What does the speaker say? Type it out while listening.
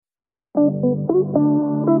Hi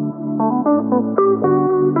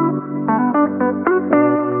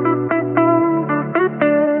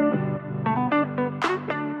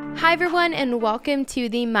everyone, and welcome to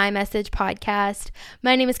the My Message podcast.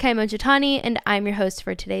 My name is Kyia Mochitani, and I'm your host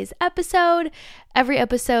for today's episode. Every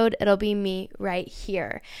episode, it'll be me right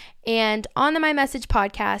here. And on the My Message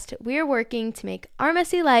podcast, we're working to make our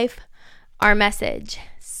messy life our message.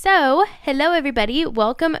 So, hello everybody.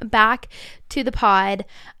 Welcome back to the pod.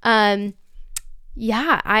 I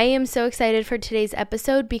am so excited for today's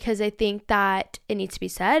episode because I think that it needs to be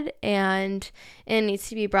said and it needs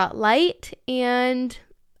to be brought light, and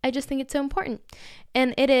I just think it's so important.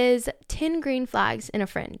 And it is 10 green flags in a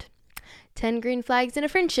friend. 10 green flags in a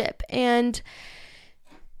friendship. And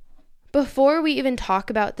before we even talk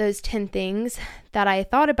about those 10 things that I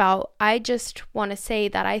thought about, I just want to say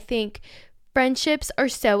that I think friendships are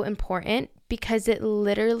so important because it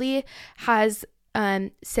literally has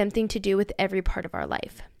something to do with every part of our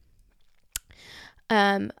life.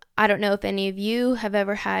 I don't know if any of you have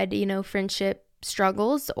ever had, friendship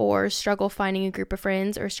struggles, or struggle finding a group of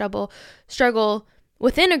friends, or struggle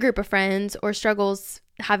within a group of friends, or struggles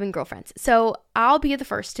having girlfriends. So I'll be the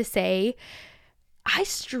first to say I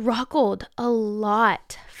struggled a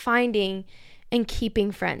lot finding and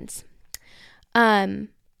keeping friends.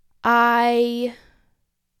 I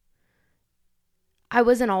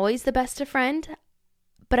wasn't always the best of friend,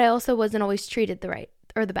 but I also wasn't always treated the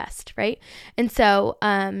best, right? And so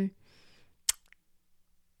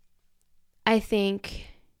I think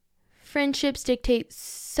friendships dictate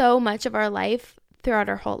so much of our life throughout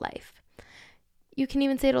our whole life. You can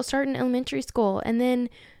even say it'll start in elementary school, and then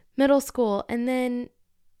middle school, and then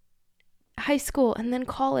high school, and then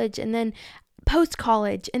college, and then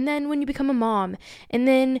post-college, and then when you become a mom, and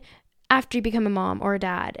then after you become a mom or a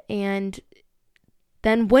dad, and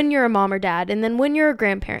then when you're a mom or dad, and then when you're a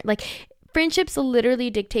grandparent. Like, friendships literally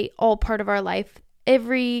dictate all part of our life,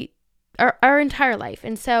 our entire life.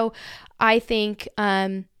 And so I think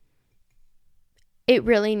it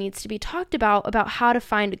really needs to be talked about how to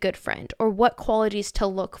find a good friend, or what qualities to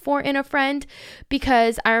look for in a friend,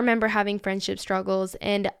 because I remember having friendship struggles,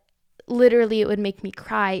 and literally it would make me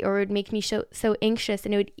cry, or it would make me so anxious,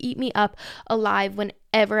 and it would eat me up alive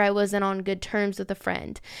whenever I wasn't on good terms with a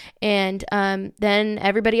friend. And then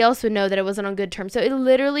everybody else would know that I wasn't on good terms. So it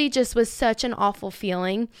literally just was such an awful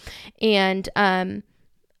feeling. And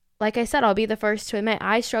like I said, I'll be the first to admit,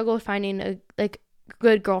 I struggled finding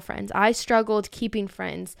good girlfriends. I struggled keeping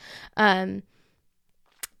friends. Not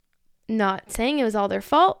saying it was all their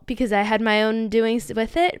fault, because I had my own doings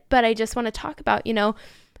with it, but I just want to talk about,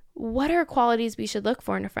 what are qualities we should look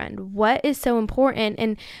for in a friend? What is so important?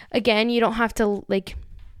 And again, you don't have to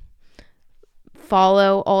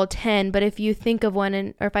follow all 10, but if you think of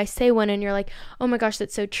one, or if I say one and you're like, oh my gosh,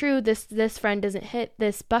 that's so true, this friend doesn't hit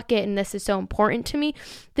this bucket, and this is so important to me,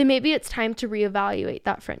 then maybe it's time to reevaluate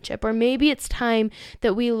that friendship. Or maybe it's time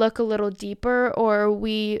that we look a little deeper, or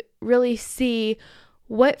we really see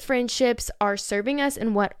what friendships are serving us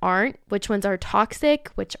and what aren't, which ones are toxic,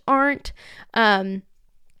 which aren't,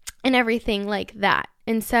 and everything like that.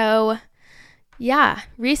 And so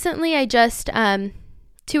recently I just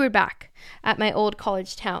toured back at my old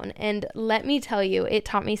college town, and let me tell you, it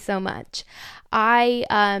taught me so much. I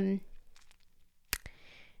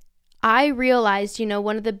realized,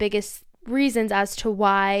 one of the biggest reasons as to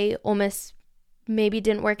why Ole Miss maybe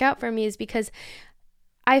didn't work out for me is because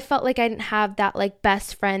I felt like I didn't have that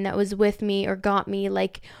best friend that was with me or got me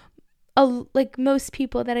like most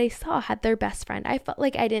people that I saw had their best friend. I felt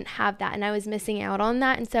like I didn't have that, and I was missing out on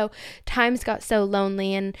that. And so times got so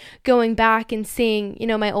lonely, and going back and seeing,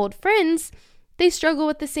 my old friends, they struggle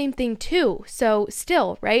with the same thing too. So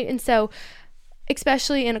still, right? And so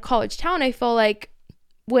especially in a college town, I feel like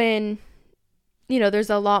when,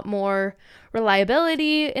 there's a lot more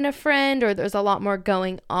reliability in a friend, or there's a lot more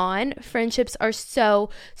going on, friendships are so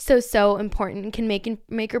important, and can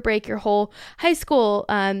make or break your whole high school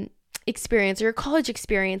experience, or your college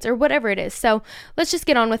experience, or whatever it is. So let's just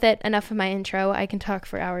get on with it. Enough of my intro. I can talk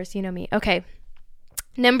for hours, you know me. Okay.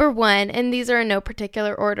 Number 1, and these are in no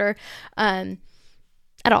particular order at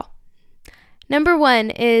all. Number 1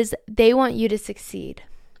 is they want you to succeed.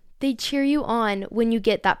 They cheer you on when you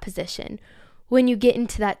get that position, when you get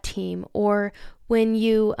into that team, or when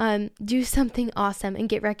you do something awesome and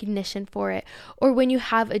get recognition for it, or when you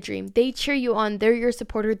have a dream. They cheer you on. They're your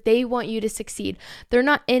supporter. They want you to succeed. They're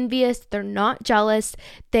not envious. They're not jealous.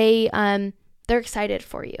 They're excited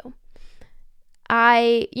for you.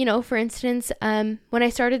 For instance, when I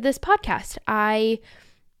started this podcast, I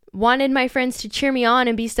wanted my friends to cheer me on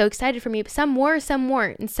and be so excited for me, but some were, some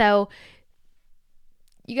weren't. And so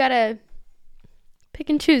you gotta pick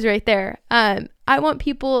and choose right there. I want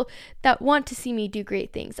people that want to see me do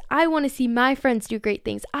great things. I want to see my friends do great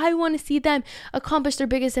things. I want to see them accomplish their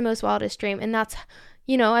biggest and most wildest dream. And that's,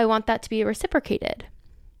 I want that to be reciprocated.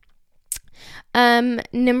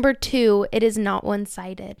 Number 2, it is not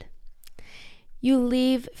one-sided. You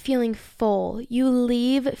leave feeling full. You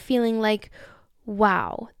leave feeling like,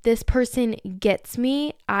 wow, this person gets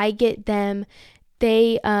me. I get them.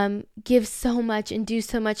 They give so much and do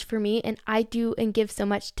so much for me, and I do and give so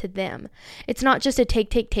much to them. It's not just a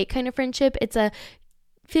take kind of friendship. It's a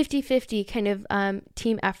 50-50 kind of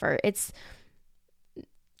team effort. It's,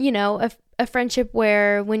 a friendship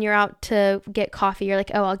where when you're out to get coffee, you're like,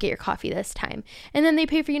 oh, I'll get your coffee this time. And then they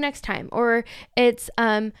pay for you next time. Or it's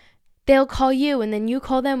they'll call you and then you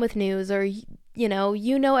call them with news, or, you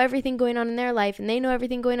know everything going on in their life and they know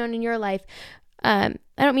everything going on in your life. I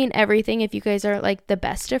don't mean everything if you guys are like the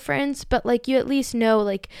best of friends, but like you at least know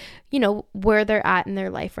like, where they're at in their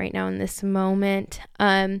life right now in this moment.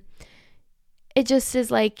 It just is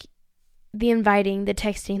like the inviting, the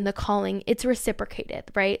texting, the calling, it's reciprocated,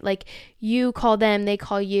 right? Like you call them, they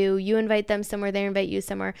call you, you invite them somewhere, they invite you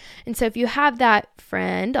somewhere. And so if you have that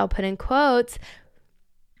friend, I'll put in quotes,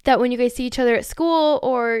 that when you guys see each other at school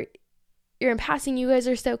or you're in passing, you guys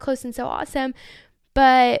are so close and so awesome.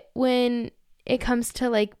 But when it comes to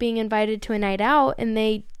like being invited to a night out and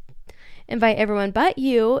they invite everyone but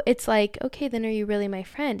you, it's like, okay, then are you really my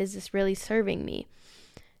friend? Is this really serving me?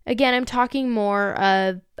 Again, I'm talking more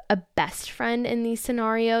of a best friend in these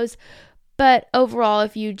scenarios, but overall,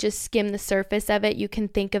 if you just skim the surface of it, you can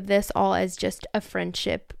think of this all as just a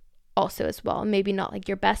friendship also as well. Maybe not like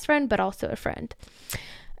your best friend, but also a friend.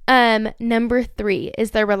 Number 3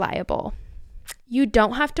 is they're reliable. You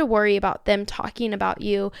don't have to worry about them talking about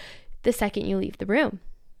you the second you leave the room.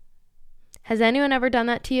 Has anyone ever done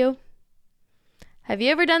that to you? Have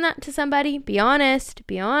you ever done that to somebody? Be honest.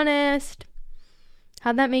 Be honest.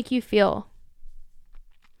 How'd that make you feel?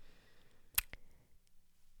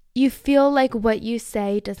 You feel like what you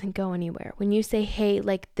say doesn't go anywhere. When you say, hey,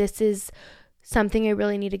 like this is something I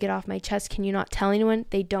really need to get off my chest. Can you not tell anyone?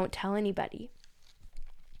 They don't tell anybody.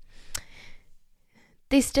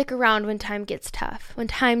 They stick around when time gets tough. When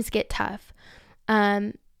times get tough.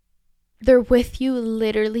 They're with you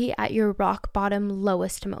literally at your rock bottom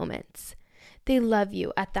lowest moments. They love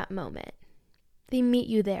you at that moment. They meet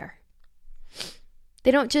you there.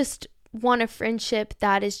 They don't just want a friendship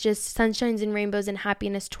that is just sunshines and rainbows and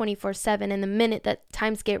happiness 24/7. And the minute that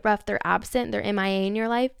times get rough, they're absent. They're MIA in your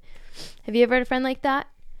life. Have you ever had a friend like that?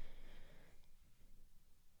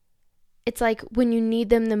 It's like when you need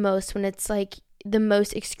them the most, when it's like the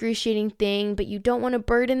most excruciating thing, but you don't want to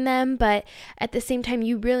burden them, but at the same time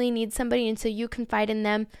you really need somebody, and so you confide in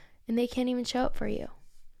them and they can't even show up for you.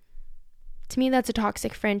 To me, that's a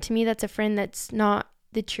toxic friend. To me, that's a friend that's not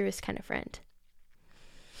the truest kind of friend.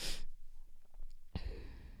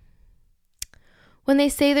 When they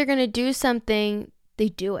say they're going to do something, they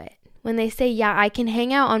do it. When they say, yeah, I can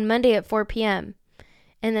hang out on Monday at 4 p.m.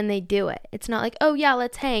 and then they do it. It's not like, oh yeah,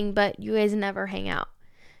 let's hang, but you guys never hang out.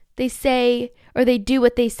 They say, or they do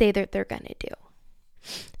what they say that they're going to do.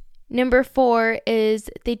 Number 4 is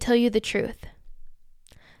they tell you the truth.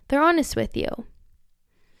 They're honest with you.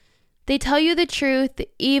 They tell you the truth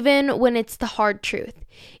even when it's the hard truth.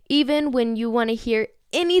 Even when you want to hear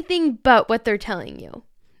anything but what they're telling you.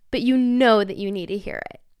 But you know that you need to hear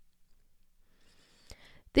it.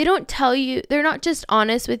 They don't tell you, they're not just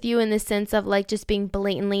honest with you in the sense of like just being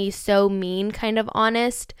blatantly so mean kind of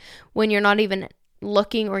honest when you're not even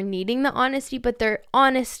looking or needing the honesty, but they're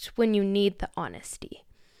honest when you need the honesty.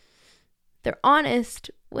 They're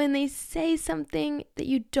honest when they say something that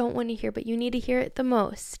you don't want to hear, but you need to hear it the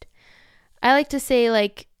most. I like to say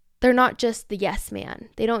like, they're not just the yes man.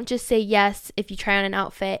 They don't just say yes if you try on an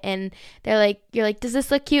outfit and they're like, you're like, does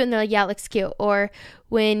this look cute? And they're like, yeah, it looks cute. Or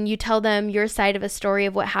when you tell them your side of a story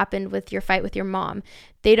of what happened with your fight with your mom,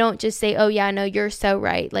 they don't just say, oh yeah, no, you're so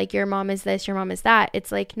right. Like your mom is this, your mom is that.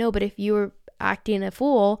 It's like, no, but if you were acting a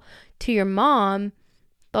fool to your mom,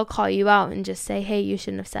 they'll call you out and just say, hey, you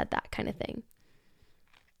shouldn't have said that kind of thing.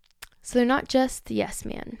 So they're not just the yes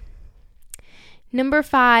man. Number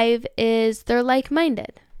 5 is they're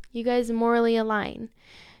like-minded. You guys morally align.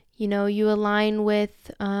 You know, you align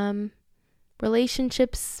with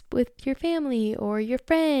relationships with your family or your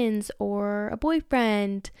friends or a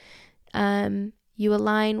boyfriend. You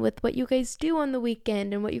align with what you guys do on the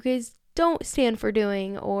weekend and what you guys don't stand for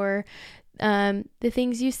doing, or the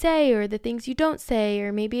things you say or the things you don't say,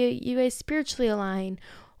 or maybe you guys spiritually align,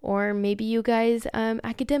 or maybe you guys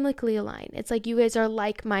academically align. It's like you guys are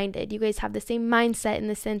like-minded. You guys have the same mindset in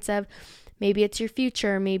the sense of Maybe it's your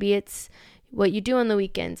future. Maybe it's what you do on the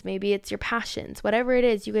weekends. Maybe it's your passions. Whatever it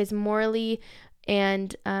is, you guys morally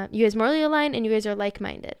align, and you guys are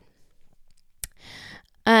like-minded.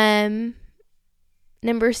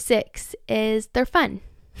 Number 6 is they're fun.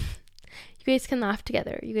 You guys can laugh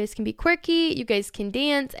together. You guys can be quirky. You guys can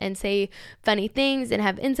dance and say funny things and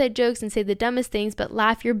have inside jokes and say the dumbest things, but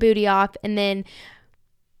laugh your booty off and then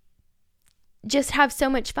just have so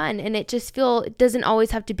much fun. And it doesn't always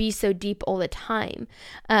have to be so deep all the time.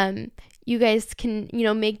 You guys can,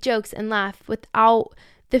 make jokes and laugh without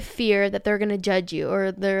the fear that they're going to judge you,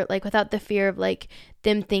 or they're like without the fear of like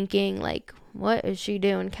them thinking like, what is she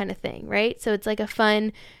doing kind of thing, right? So it's like a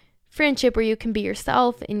fun friendship where you can be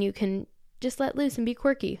yourself and you can just let loose and be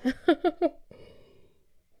quirky.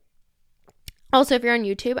 Also, if you're on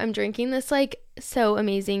YouTube, I'm drinking this like so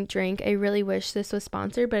amazing drink. I really wish this was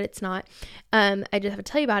sponsored, but it's not. I just have to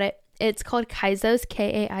tell you about it. It's called Kaizos,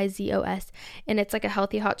 Kaizos, and it's like a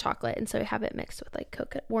healthy hot chocolate. And so I have it mixed with like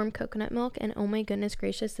warm coconut milk. And oh my goodness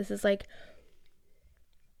gracious, this is like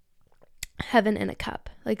heaven in a cup.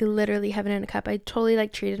 Like literally heaven in a cup. I totally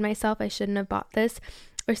like treated myself. I shouldn't have bought this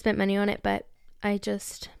or spent money on it, but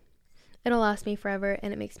it'll last me forever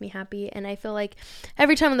and it makes me happy. And I feel like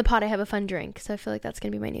every time on the pod I have a fun drink. So I feel like that's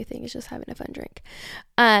going to be my new thing, is just having a fun drink.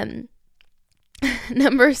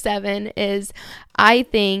 Number 7 is, I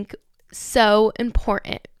think, so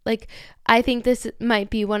important. Like, I think this might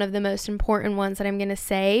be one of the most important ones that I'm going to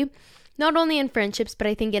say, not only in friendships, but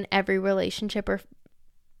I think in every relationship or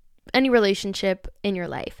any relationship in your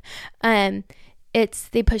life. It's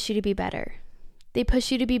they push you to be better. They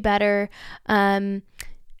push you to be better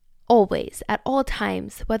always, at all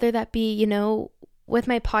times, whether that be, with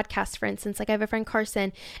my podcast, for instance. Like I have a friend,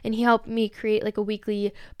 Carson, and he helped me create like a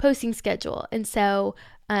weekly posting schedule. And so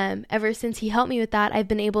ever since he helped me with that, I've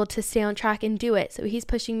been able to stay on track and do it. So he's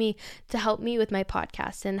pushing me to help me with my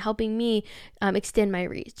podcast and helping me extend my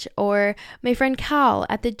reach. Or my friend Cal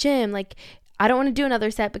at the gym, like, I don't want to do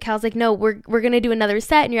another set, but Cal's like, no, we're going to do another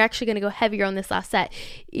set, and you're actually going to go heavier on this last set,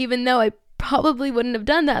 even though I probably wouldn't have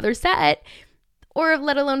done the other set or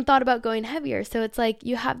let alone thought about going heavier. So it's like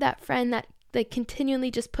you have that friend that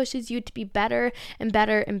continually just pushes you to be better and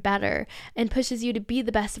better and better, and pushes you to be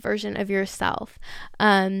the best version of yourself.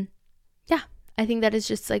 I think that is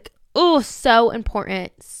just like, so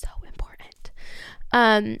important. So important.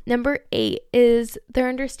 Number 8 is their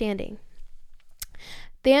understanding.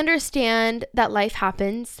 They understand that life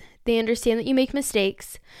happens. They understand that you make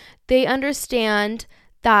mistakes. They understand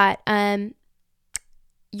that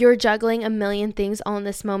you're juggling a million things all in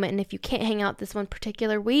this moment. And if you can't hang out this one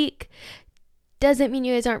particular week, doesn't mean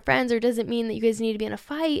you guys aren't friends, or doesn't mean that you guys need to be in a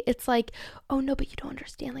fight. It's like, oh no, but you don't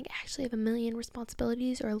understand. Like, I actually have a million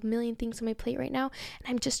responsibilities or a million things on my plate right now, and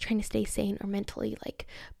I'm just trying to stay sane or mentally like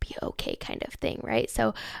be okay kind of thing, right?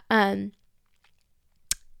 So,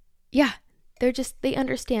 they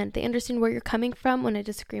understand. They understand where you're coming from when a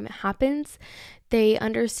disagreement happens. They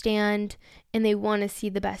understand and they want to see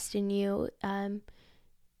the best in you,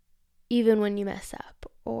 even when you mess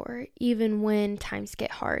up or even when times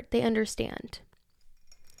get hard. They understand.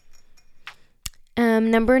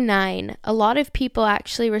 Number 9, a lot of people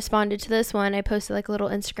actually responded to this one. I posted like a little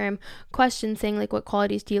Instagram question saying like, what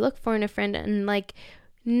qualities do you look for in a friend? And like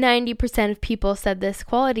 90% of people said this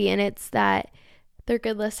quality, and it's that they're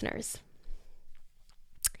good listeners.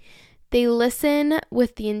 They listen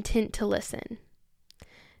with the intent to listen.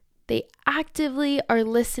 They actively are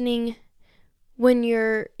listening when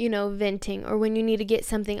you're, venting or when you need to get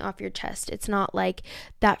something off your chest. It's not like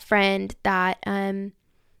that friend that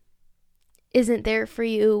isn't there for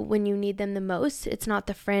you when you need them the most. It's not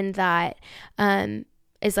the friend that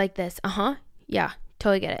is like this, yeah,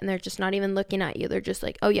 totally get it. And they're just not even looking at you. They're just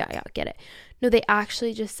like, oh yeah, get it. No, they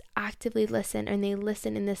actually just actively listen, and they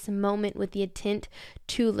listen in this moment with the intent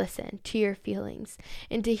to listen to your feelings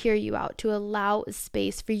and to hear you out, to allow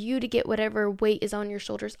space for you to get whatever weight is on your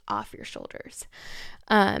shoulders off your shoulders.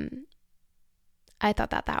 I thought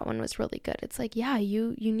that one was really good. It's like, yeah,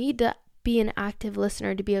 you need to be an active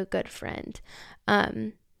listener to be a good friend.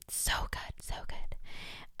 So good.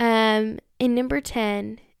 And number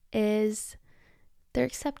 10 is they're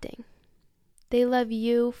accepting. They love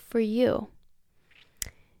you for you.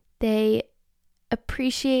 They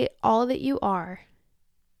appreciate all that you are,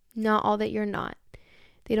 not all that you're not.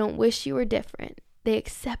 They don't wish you were different. They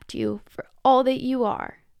accept you for all that you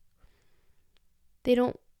are. They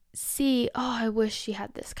don't see, oh, I wish she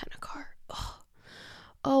had this kind of car.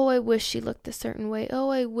 Oh, I wish she looked a certain way.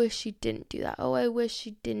 Oh, I wish she didn't do that. Oh, I wish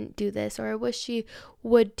she didn't do this, or I wish she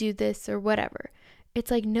would do this, or whatever.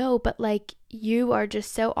 it's like, no, but like, you are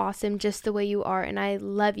just so awesome just the way you are. And I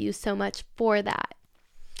love you so much for that.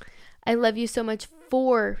 I love you so much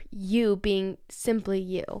for you being simply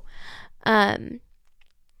you. I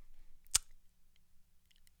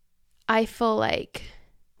feel like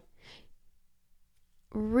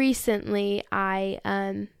recently I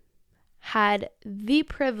had the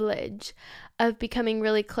privilege of becoming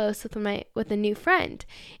really close with a new friend,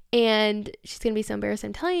 and she's gonna be so embarrassed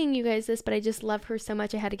I'm telling you guys this, but I just love her so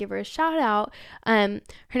much I had to give her a shout out. Her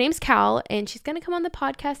name's Cal, and she's gonna come on the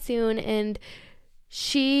podcast soon, and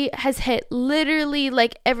she has hit literally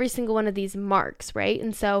like every single one of these marks, right?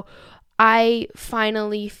 And so I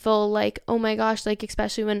finally feel like, oh my gosh, like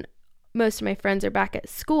especially when most of my friends are back at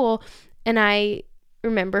school, and I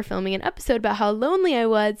remember filming an episode about how lonely I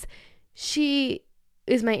was. She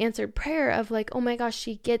is my answered prayer of like, oh my gosh,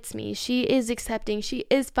 she gets me. She is accepting. She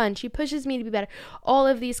is fun. She pushes me to be better. All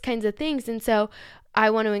of these kinds of things. And so I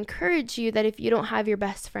want to encourage you that if you don't have your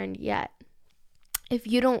best friend yet, if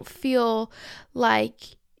you don't feel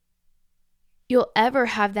like you'll ever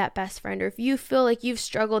have that best friend, or if you feel like you've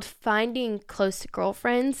struggled finding close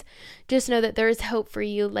girlfriends, just know that there is hope for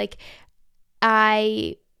you.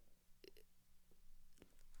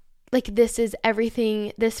 This is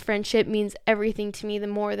everything. This friendship means everything to me, the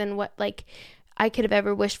more than what like I could have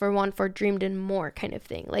ever wished for, wanted for, dreamed, and more kind of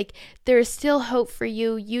thing. Like, there is still hope for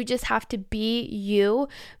you. You just have to be you,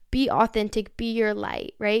 be authentic, be your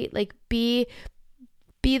light, right? Like, be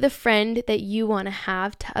the friend that you want to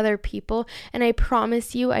have to other people. And I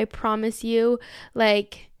promise you,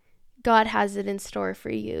 like, God has it in store for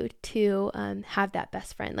you to have that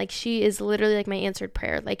best friend. Like, she is literally like my answered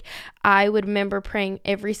prayer. Like, I would remember praying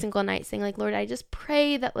every single night saying like, Lord, I just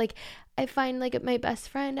pray that like I find like my best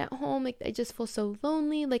friend at home. Like, I just feel so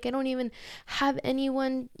lonely. Like, I don't even have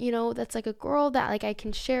anyone, that's like a girl that like I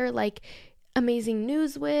can share like amazing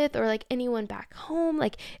news with, or like anyone back home.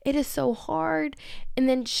 Like, it is so hard. And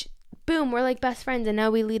then boom, we're like best friends, and now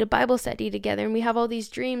we lead a Bible study together, and we have all these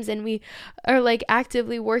dreams, and we are like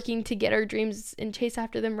actively working to get our dreams and chase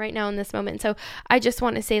after them right now in this moment. So I just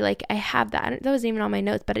want to say, like, I have that. That wasn't even on my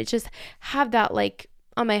notes, but I just have that like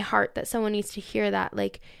on my heart that someone needs to hear that.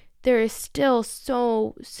 Like, there is still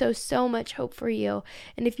so much hope for you.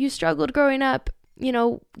 And if you struggled growing up,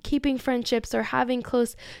 keeping friendships or having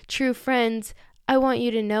close, true friends, I want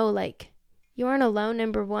you to know, like, you aren't alone,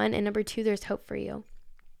 number one, and number two, there's hope for you.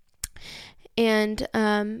 And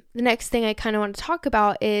the next thing I kind of want to talk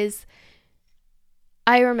about is,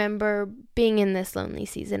 I remember being in this lonely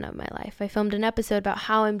season of my life. I filmed an episode about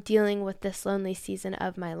how I'm dealing with this lonely season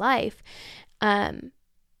of my life.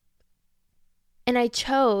 And I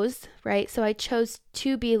chose, right? So I chose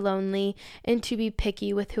to be lonely and to be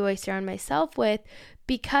picky with who I surround myself with,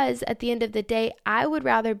 because at the end of the day, I would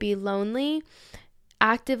rather be lonely,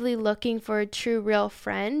 actively looking for a true, real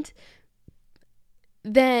friend,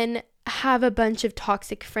 than have a bunch of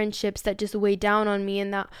toxic friendships that just weigh down on me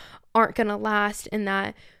and that aren't going to last and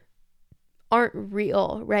that aren't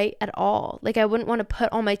real, right, at all. Like, I wouldn't want to put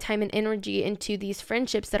all my time and energy into these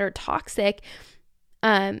friendships that are toxic,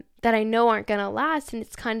 that I know aren't going to last, and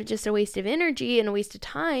it's kind of just a waste of energy and a waste of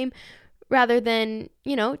time, rather than,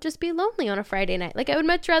 just be lonely on a Friday night. Like, I would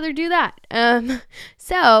much rather do that.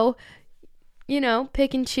 So,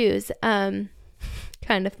 pick and choose, kind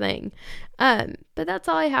of thing. But that's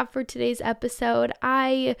all I have for today's episode.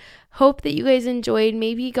 I hope that you guys enjoyed,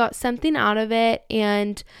 maybe got something out of it,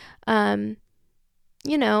 and,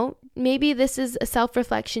 maybe this is a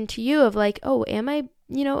self-reflection to you of like, oh, am I,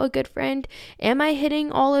 a good friend? Am I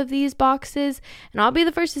hitting all of these boxes? And I'll be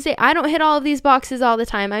the first to say, I don't hit all of these boxes all the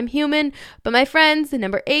time. I'm human, but my friends,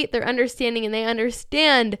 number 8, they're understanding, and they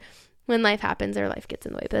understand when life happens or life gets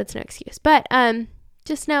in the way, but that's no excuse. But,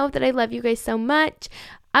 just know that I love you guys so much.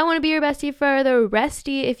 I want to be your bestie for the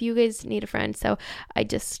restie if you guys need a friend. So I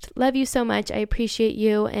just love you so much. I appreciate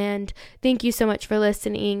you, and thank you so much for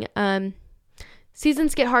listening.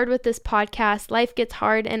 Seasons get hard with this podcast. Life gets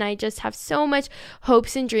hard, and I just have so much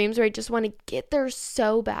hopes and dreams where I just want to get there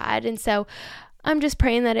so bad. And so I'm just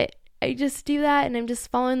praying that I just do that, and I'm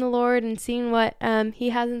just following the Lord and seeing what He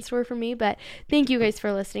has in store for me. But thank you guys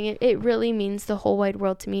for listening. It really means the whole wide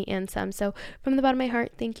world to me and some. So from the bottom of my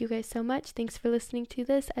heart, thank you guys so much. Thanks for listening to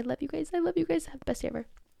this. I love you guys. Have the best day ever.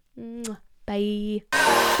 Mwah. Bye.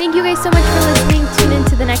 Thank you guys so much for listening. Tune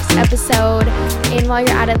into the next episode. And while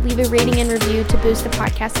you're at it, leave a rating and review to boost the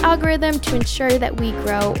podcast algorithm to ensure that we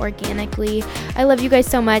grow organically. I love you guys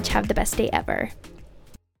so much. Have the best day ever.